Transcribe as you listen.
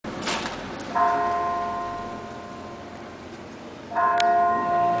So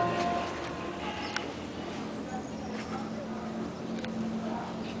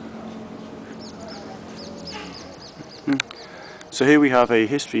here we have a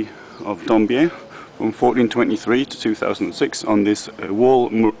history of Dąbie from 1423 to 2006 on this wall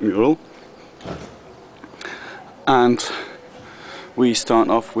mural, and we start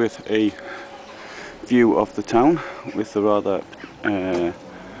off with a view of the town with a rather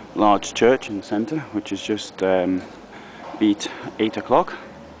large church in the centre, which is just beat 8 o'clock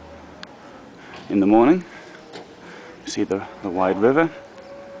in the morning. You see the wide river.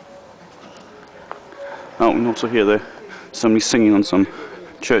 Oh, we can also hear somebody singing on some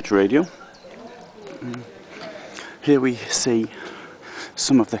church radio. Here we see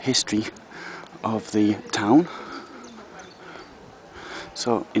some of the history of the town.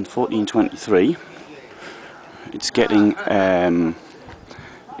 So in 1423 it's getting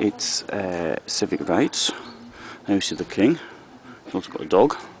its civic rights. There you see the king. He's also got a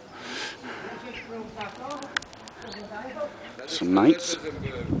dog. Some knights.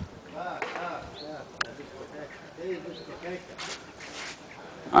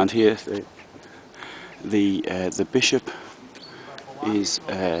 And here the bishop is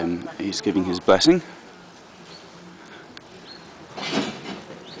giving his blessing.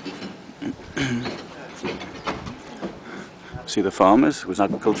 See the farmers, because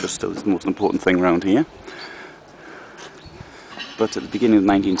agriculture still is the most important thing around here. But at the beginning of the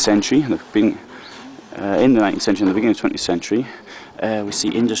 19th century, in the 19th century and the beginning of the 20th century, we see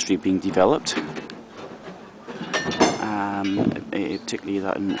industry being developed. Particularly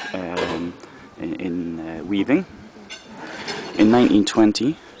that in weaving. In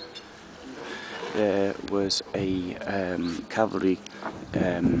 1920 there was a cavalry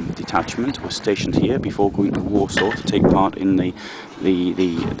detachment was stationed here before going to Warsaw to take part in the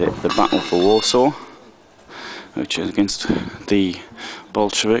battle for Warsaw, which is against the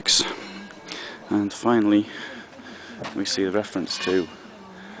Bolsheviks. And finally we see a reference to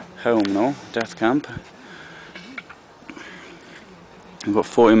Helmno, death camp. We've got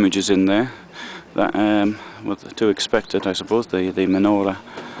 4 images in there that were to expected, I suppose, the menorah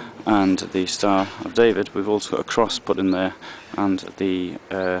and the Star of David. We've also got a cross put in there and the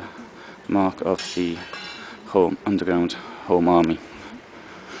mark of the underground home army.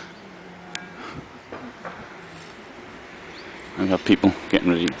 And we have people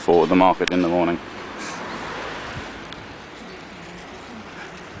getting ready for the market in the morning.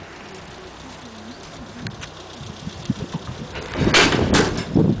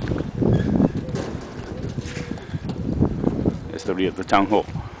 The rear of the town hall.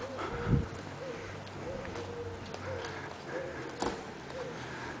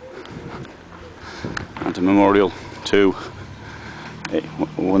 And a memorial to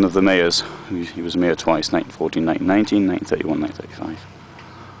one of the mayors. He was mayor twice, 1914, 1919, 1931, 1935.